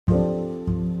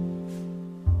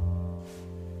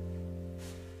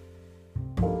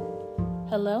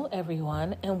Hello,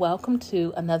 everyone, and welcome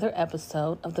to another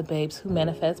episode of the Babes Who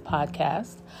Manifest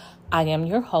podcast. I am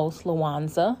your host,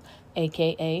 Lawanza,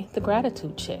 aka The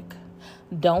Gratitude Chick.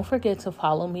 Don't forget to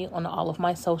follow me on all of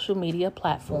my social media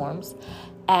platforms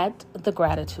at The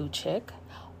Gratitude Chick,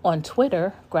 on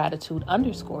Twitter,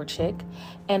 Gratitude_Chick,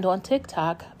 and on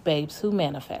TikTok, Babes Who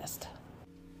Manifest.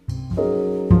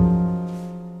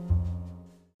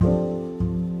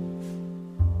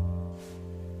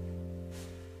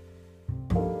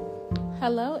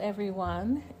 Hello,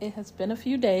 everyone. It has been a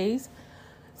few days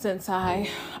since I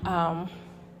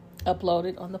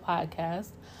uploaded on the podcast.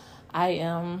 I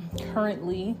am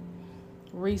currently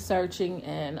researching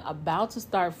and about to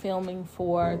start filming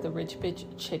for the Rich Bitch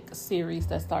Chick series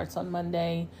that starts on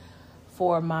Monday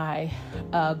for my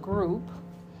group,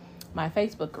 my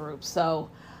Facebook group.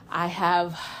 So I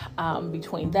have,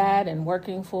 between that and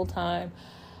working full time,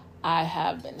 I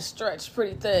have been stretched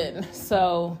pretty thin.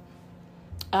 So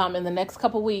in the next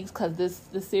couple weeks, because this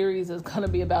series is going to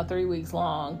be about 3 weeks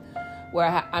long,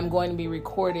 where I'm going to be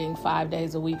recording 5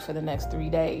 days a week for the next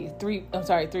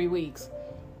 3 weeks.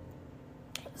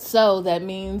 So that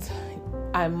means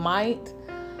I might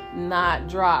not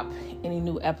drop any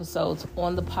new episodes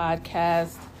on the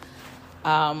podcast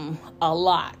a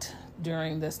lot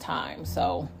during this time.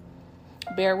 So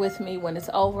bear with me. When it's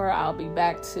over, I'll be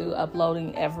back to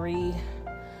uploading every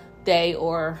day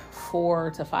or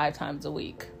 4 to 5 times a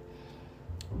week.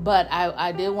 But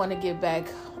I did want to get back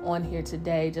on here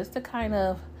today just to kind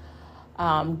of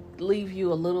leave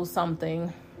you a little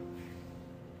something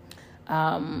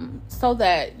so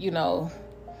that, you know,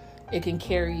 it can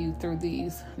carry you through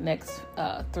these next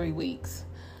 3 weeks.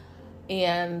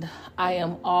 And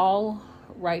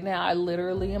right now, I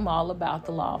literally am all about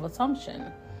the law of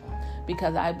assumption,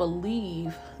 because I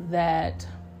believe that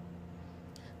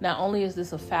not only is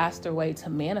this a faster way to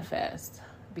manifest,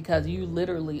 because you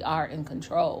literally are in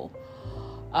control,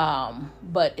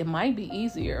 but it might be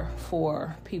easier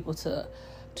for people to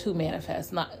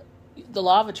manifest. The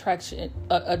law of attraction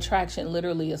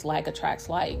literally is like attracts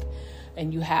like,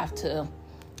 and you have to,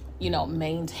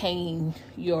 maintain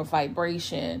your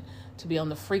vibration to be on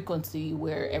the frequency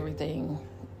where everything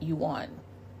you want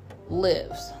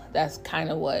lives. That's kind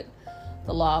of what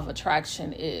the law of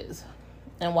attraction is.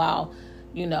 And while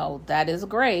that is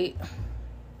great,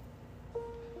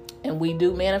 and we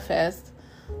do manifest,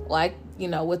 like,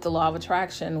 with the law of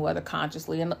attraction, whether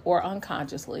consciously or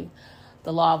unconsciously,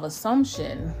 the law of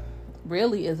assumption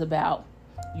really is about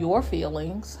your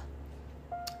feelings,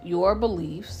 your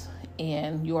beliefs,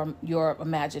 and your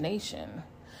imagination.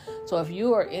 So if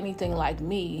you are anything like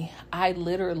me, I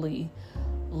literally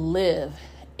live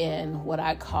in what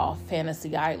I call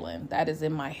fantasy island. That is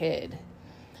in my head.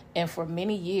 And for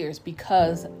many years,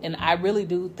 and I really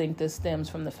do think this stems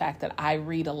from the fact that I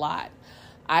read a lot.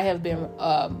 I have been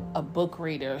a book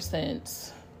reader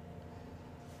since,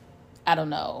 I don't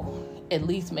know, at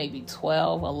least maybe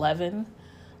 12, 11,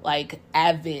 like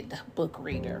avid book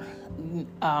reader.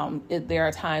 There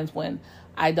are times when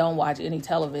I don't watch any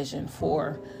television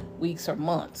for weeks or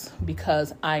months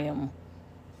because I am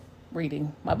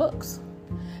reading my books,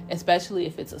 especially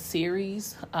if it's a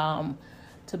series.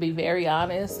 To be very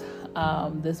honest,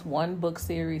 this one book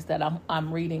series that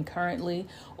I'm reading currently,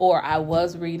 or I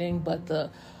was reading, but the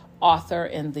author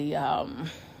and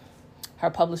her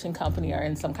publishing company are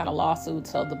in some kind of lawsuit,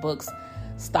 so the books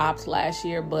stopped last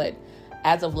year. But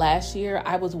as of last year,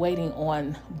 I was waiting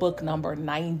on book number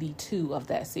 92 of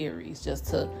that series,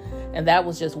 and that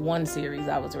was just one series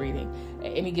I was reading.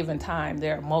 At any given time,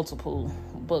 there are multiple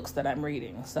books that I'm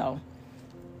reading, so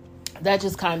that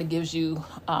just kind of gives you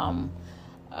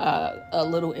a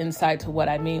little insight to what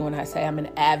I mean when I say I'm an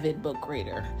avid book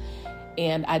reader.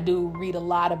 And I do read a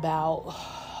lot about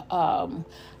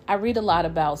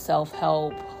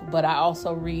self-help, but I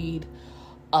also read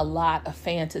a lot of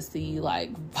fantasy,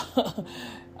 like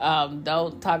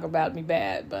don't talk about me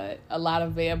bad, but a lot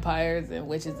of vampires and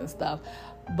witches and stuff.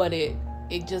 But it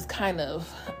just kind of,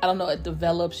 I don't know, it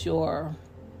develops your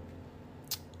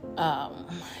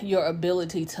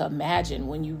ability to imagine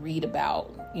when you read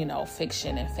about,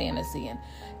 fiction and fantasy,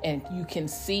 and you can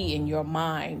see in your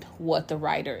mind what the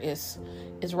writer is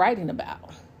writing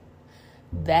about.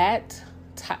 That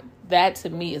to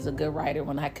me is a good writer,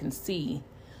 when I can see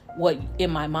what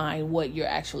in my mind what you're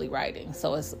actually writing.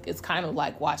 So it's kind of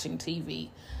like watching TV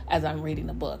as I'm reading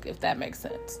a book, if that makes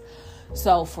sense.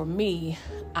 So for me,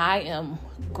 I am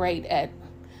great at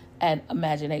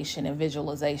imagination and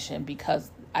visualization because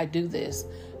I do this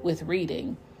with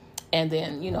reading. And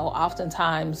then,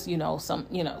 oftentimes,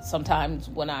 sometimes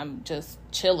when I'm just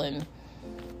chilling,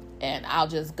 and I'll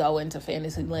just go into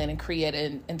fantasy land and create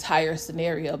an entire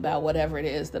scenario about whatever it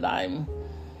is that I'm,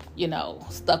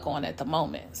 stuck on at the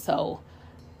moment. So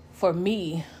for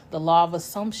me, the law of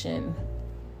assumption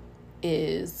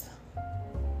is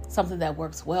something that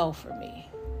works well for me,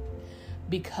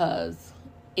 because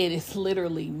it is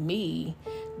literally me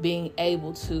being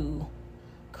able to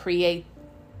create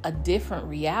a different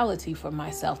reality for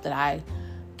myself that I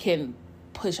can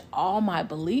push all my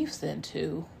beliefs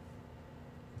into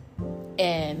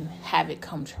and have it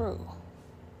come true.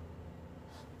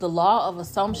 The law of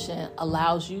assumption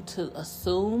allows you to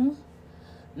assume,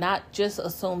 not just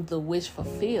assume the wish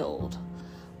fulfilled,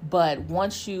 but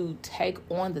once you take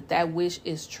on that wish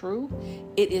is true,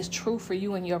 it is true for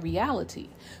you in your reality.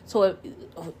 So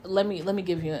let me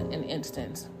give you an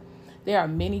instance. There are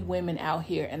many women out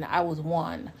here, and I was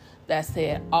one that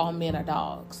said all men are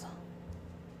dogs.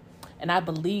 And I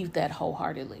believed that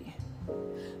wholeheartedly.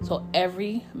 So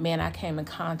every man I came in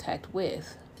contact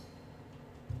with,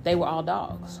 they were all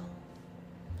dogs.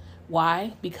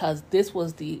 Why? Because this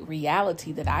was the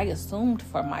reality that I assumed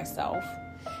for myself,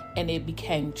 and it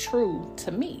became true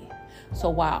to me. So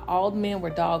while all men were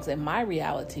dogs in my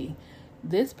reality,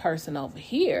 this person over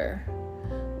here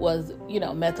was,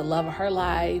 met the love of her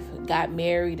life, got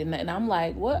married, and I'm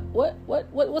like,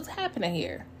 what's happening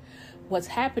here? What's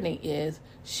happening is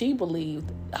she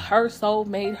believed her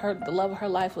soulmate, the love of her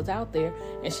life was out there,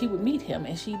 and she would meet him,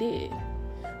 and she did.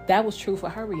 That was true for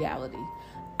her reality.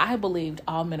 I believed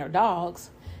all men are dogs,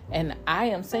 and I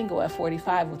am single at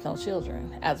 45 with no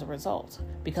children as a result,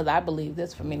 because I believed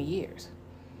this for many years.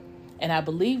 And I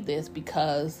believe this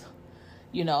because,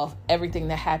 of everything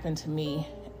that happened to me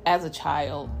as a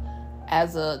child,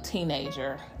 as a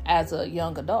teenager, as a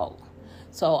young adult.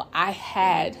 So I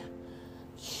had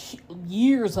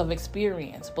years of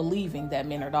experience believing that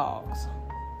men are dogs.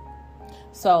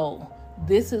 So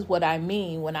this is what I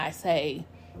mean when I say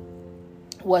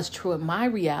what's true in my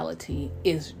reality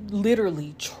is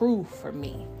literally true for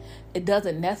me. It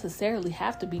doesn't necessarily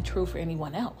have to be true for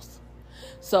anyone else.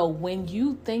 So when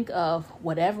you think of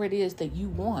whatever it is that you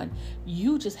want,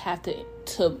 you just have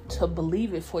to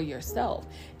believe it for yourself.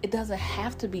 It doesn't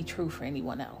have to be true for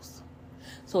anyone else.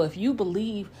 So if you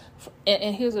believe,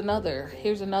 and here's another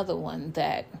one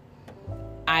that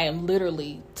I am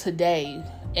literally today,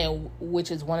 and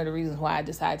which is one of the reasons why I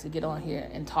decided to get on here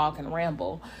and talk and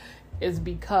ramble, is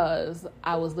because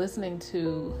I was listening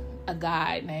to a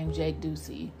guy named Jake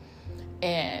Ducey,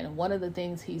 and one of the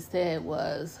things he said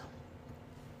was,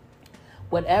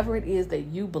 whatever it is that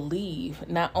you believe,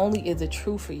 not only is it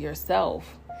true for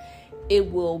yourself, it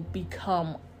will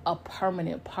become a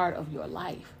permanent part of your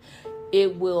life.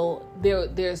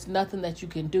 There's nothing that you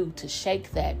can do to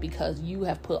shake that, because you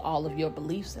have put all of your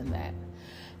beliefs in that.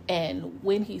 And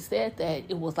when he said that,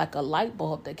 it was like a light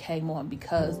bulb that came on,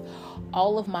 because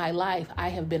all of my life I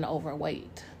have been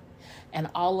overweight, and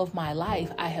all of my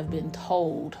life I have been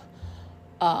told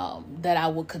that I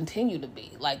will continue to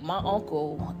be. Like my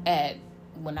uncle,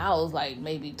 when I was like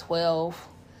maybe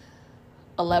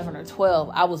 11 or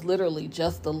 12, I was literally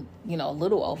just a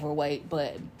little overweight,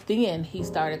 but then he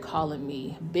started calling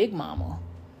me Big Mama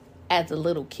as a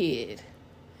little kid.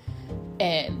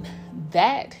 And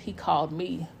that he called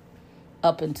me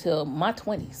up until my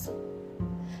 20s.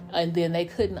 And then they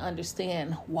couldn't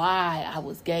understand why I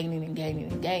was gaining and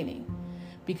gaining and gaining,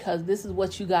 because this is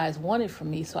what you guys wanted from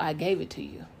me, so I gave it to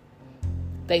you.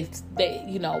 They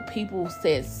people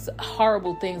said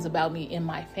horrible things about me in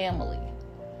my family.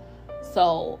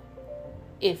 So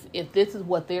if this is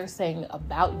what they're saying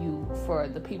about you for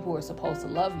the people who are supposed to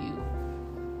love you,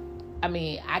 I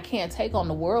mean, I can't take on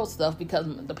the world stuff, because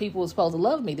the people who are supposed to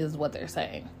love me, this is what they're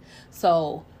saying.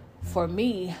 So for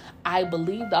me, I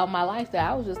believed all my life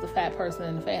that I was just the fat person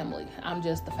in the family. I'm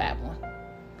just the fat one.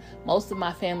 Most of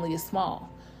my family is small.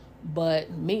 But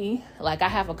me, like I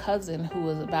have a cousin who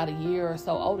is about a year or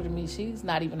so older than me. She's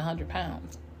not even 100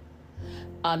 pounds.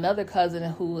 Another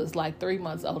cousin who is like 3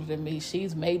 months older than me,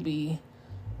 she's maybe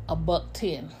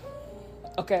 $110.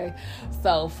 Okay?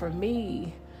 So for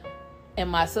me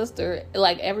and my sister,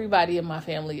 like everybody in my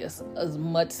family is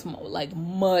much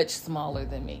smaller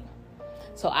than me.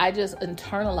 So I just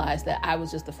internalized that I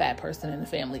was just a fat person in the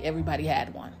family. Everybody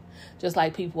had one. Just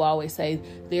like people always say,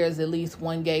 there's at least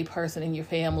one gay person in your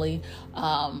family,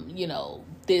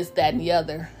 this, that, and the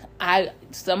other.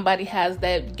 Somebody has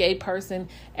that gay person.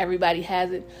 Everybody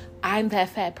has it. I'm that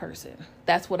fat person.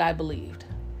 That's what I believed.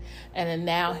 And then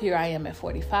now here I am at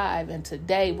 45. And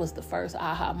today was the first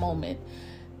aha moment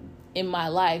in my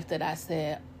life that I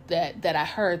said, that I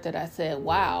heard, that I said,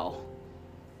 wow.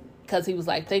 Because he was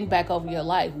like, think back over your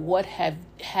life. What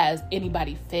has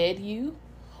anybody fed you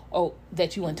or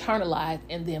that you internalized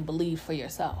and then believed for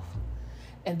yourself.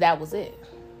 And that was it.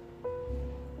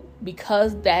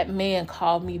 Because that man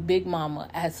called me Big Mama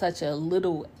at such a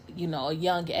little, a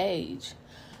young age,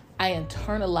 I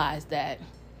internalized that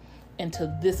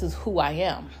into this is who I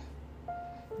am.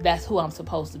 That's who I'm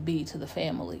supposed to be to the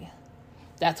family.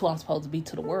 That's who I'm supposed to be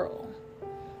to the world.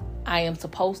 I am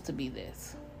supposed to be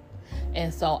this.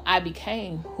 And so I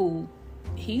became who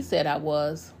he said I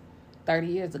was 30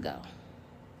 years ago.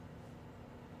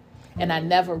 And I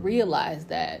never realized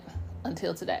that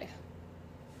until today.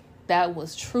 That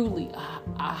was truly an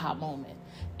aha moment.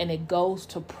 And it goes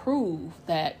to prove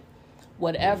that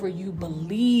whatever you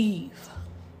believe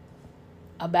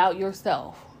about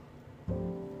yourself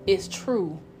is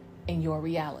true in your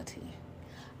reality.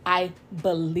 I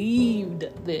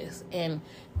believed this, and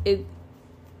it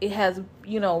has,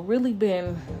 really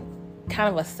been kind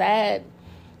of a sad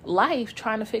life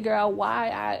trying to figure out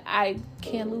why I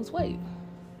can't lose weight.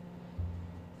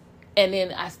 And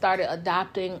then I started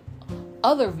adopting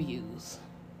other views.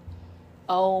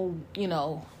 Oh,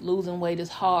 losing weight is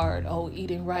hard. Oh,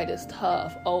 eating right is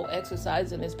tough. Oh,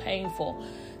 exercising is painful.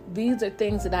 These are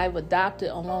things that I've adopted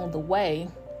along the way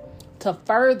to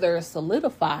further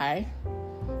solidify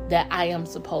that I am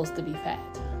supposed to be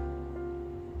fat.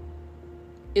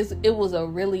 It was a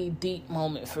really deep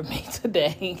moment for me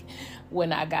today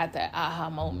when I got that aha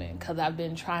moment, because I've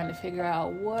been trying to figure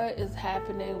out what is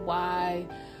happening, why,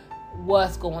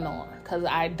 what's going on. Because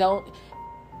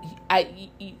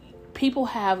people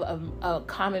have a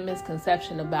common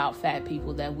misconception about fat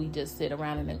people that we just sit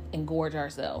around and engorge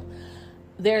ourselves.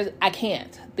 I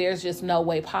can't. There's just no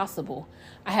way possible.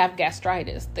 I have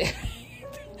gastritis.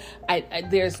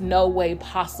 There's no way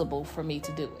possible for me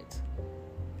to do it.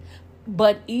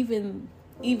 But even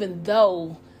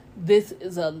though this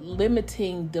is a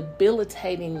limiting,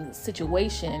 debilitating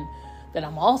situation that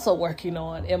I'm also working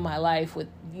on in my life with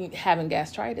having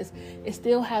gastritis, it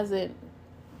still hasn't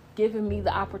given me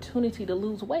the opportunity to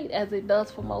lose weight as it does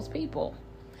for most people.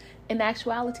 In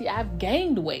actuality, I've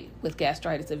gained weight with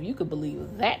gastritis, if you could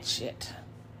believe that shit.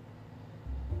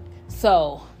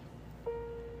 So,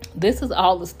 this is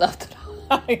all the stuff that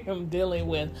I am dealing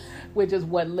with, which is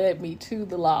what led me to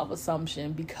the law of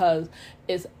assumption, because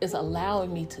it's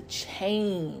allowing me to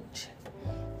change,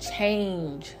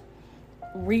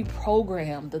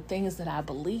 reprogram the things that I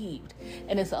believed.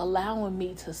 And it's allowing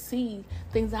me to see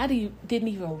things I didn't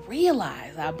even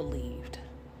realize I believed.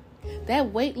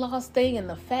 That weight loss thing and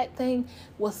the fat thing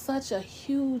was such a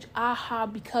huge aha,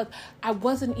 because I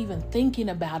wasn't even thinking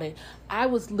about it. I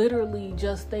was literally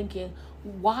just thinking,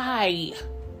 why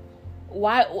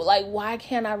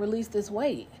can't I release this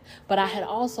weight? But I had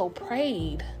also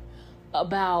prayed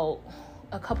about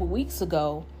a couple weeks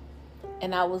ago,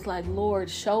 and I was like, Lord,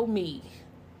 show me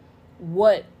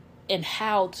what and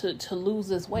how to lose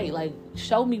this weight. Like,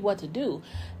 show me what to do.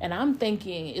 And I'm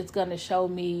thinking it's going to show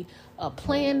me a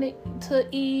plan to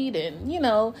eat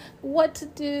and, what to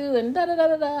do and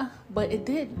da-da-da-da-da. But it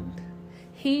didn't.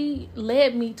 He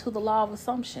led me to the law of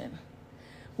assumption,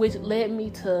 which led me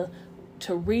to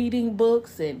reading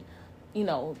books and,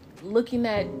 looking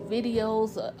at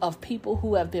videos of people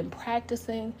who have been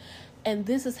practicing. And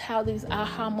this is how these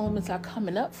aha moments are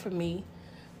coming up for me,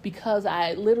 because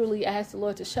I literally asked the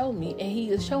Lord to show me, and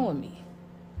He is showing me.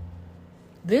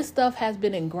 This stuff has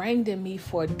been ingrained in me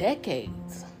for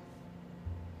decades.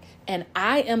 And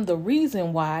I am the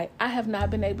reason why I have not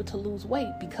been able to lose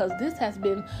weight, because this has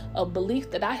been a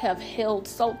belief that I have held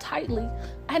so tightly,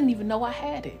 I didn't even know I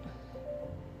had it.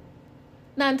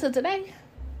 Not until today.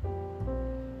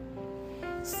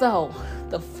 So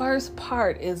the first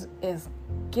part is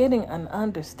getting an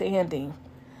understanding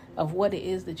of what it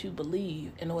is that you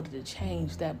believe in order to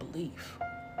change that belief.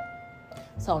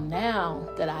 So now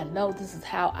that I know this is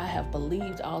how I have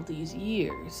believed all these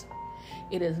years,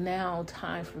 it is now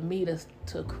time for me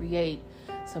to create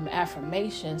some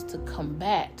affirmations to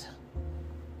combat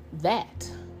that.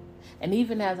 And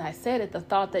even as I said it, the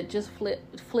thought that just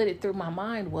flitted through my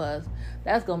mind was,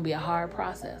 that's going to be a hard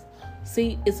process.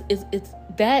 See, it's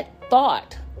that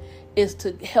thought is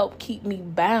to help keep me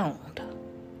bound.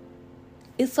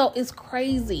 It's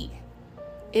crazy.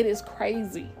 It is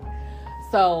crazy.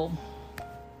 So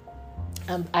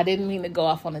I didn't mean to go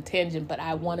off on a tangent, but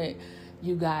I wanted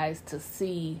you guys to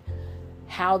see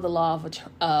how the law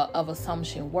of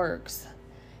assumption works,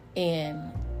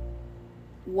 and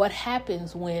what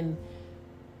happens when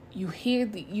you hear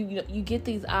you get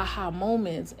these aha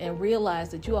moments and realize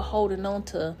that you are holding on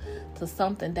to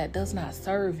something that does not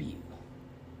serve you.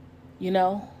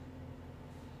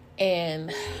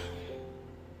 And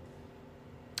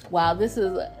while this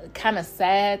is kind of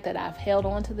sad that I've held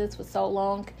on to this for so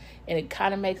long and it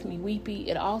kind of makes me weepy,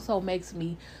 it also makes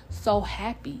me so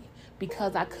happy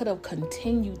because I could have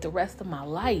continued the rest of my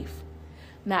life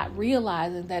not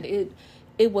realizing that it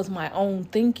was my own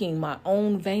thinking, my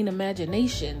own vain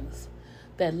imaginations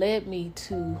that led me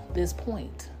to this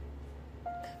point.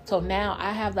 So now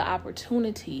I have the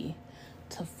opportunity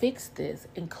to fix this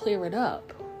and clear it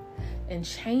up and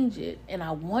change it. And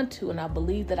I want to, and I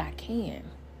believe that I can.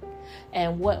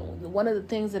 And one of the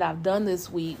things that I've done this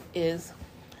week is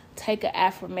take an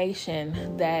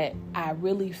affirmation that I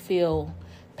really feel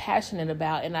passionate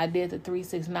about. And I did the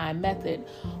 3-6-9 method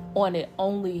on it,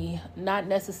 only not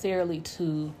necessarily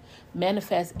to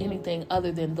manifest anything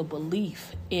other than the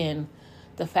belief in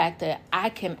the fact that I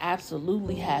can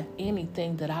absolutely have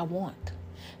anything that I want.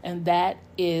 And that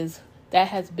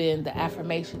has been the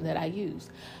affirmation that I use.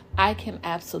 I can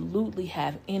absolutely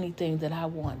have anything that I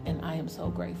want, and I am so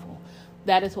grateful.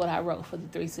 That is what I wrote for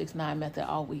the 3-6-9 method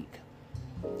all week.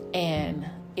 And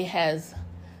it has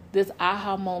this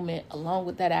aha moment along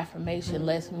with that affirmation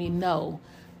lets me know,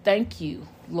 thank you,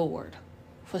 Lord,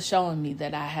 for showing me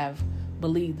that I have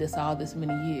believed this all this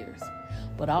many years.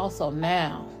 But also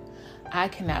now, I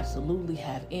can absolutely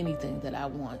have anything that I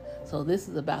want. So this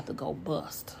is about to go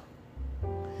bust.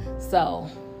 So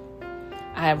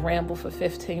I have rambled for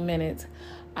 15 minutes.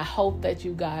 I hope that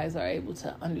you guys are able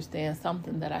to understand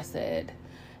something that I said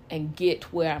and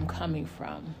get where I'm coming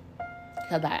from.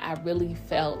 Because I really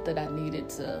felt that I needed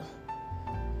to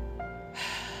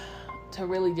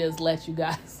really just let you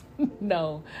guys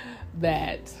know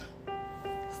that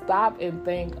stop and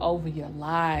think over your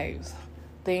lives.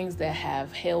 Things that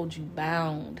have held you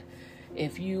bound.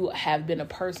 If you have been a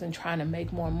person trying to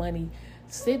make more money,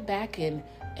 sit back and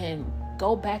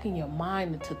go back in your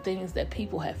mind into things that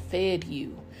people have fed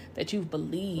you, that you've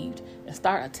believed, and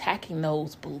start attacking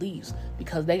those beliefs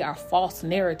because they are false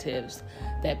narratives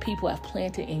that people have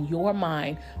planted in your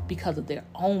mind because of their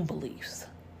own beliefs.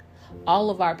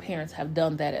 All of our parents have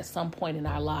done that at some point in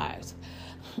our lives.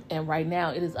 And right now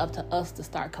it is up to us to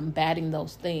start combating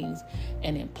those things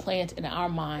and implant in our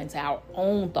minds our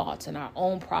own thoughts and our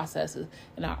own processes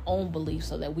and our own beliefs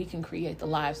so that we can create the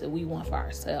lives that we want for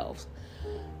ourselves.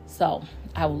 So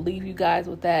I will leave you guys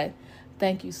with that.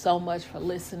 Thank you so much for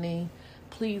listening.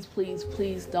 Please, please,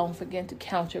 please don't forget to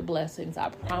count your blessings. I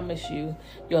promise you,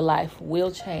 your life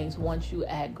will change once you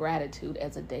add gratitude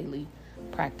as a daily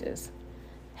practice.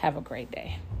 Have a great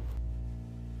day.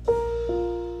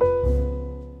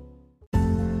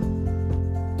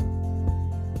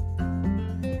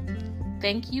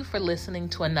 Thank you for listening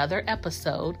to another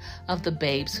episode of the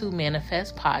Babes Who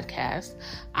Manifest podcast.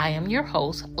 I am your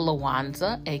host,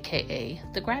 Lawanza, aka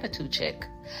The Gratitude Chick.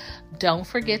 Don't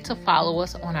forget to follow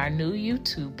us on our new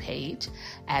YouTube page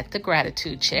at The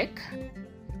Gratitude Chick.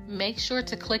 Make sure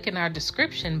to click in our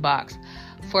description box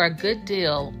for a good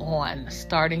deal on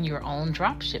starting your own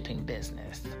dropshipping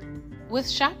business with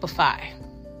Shopify.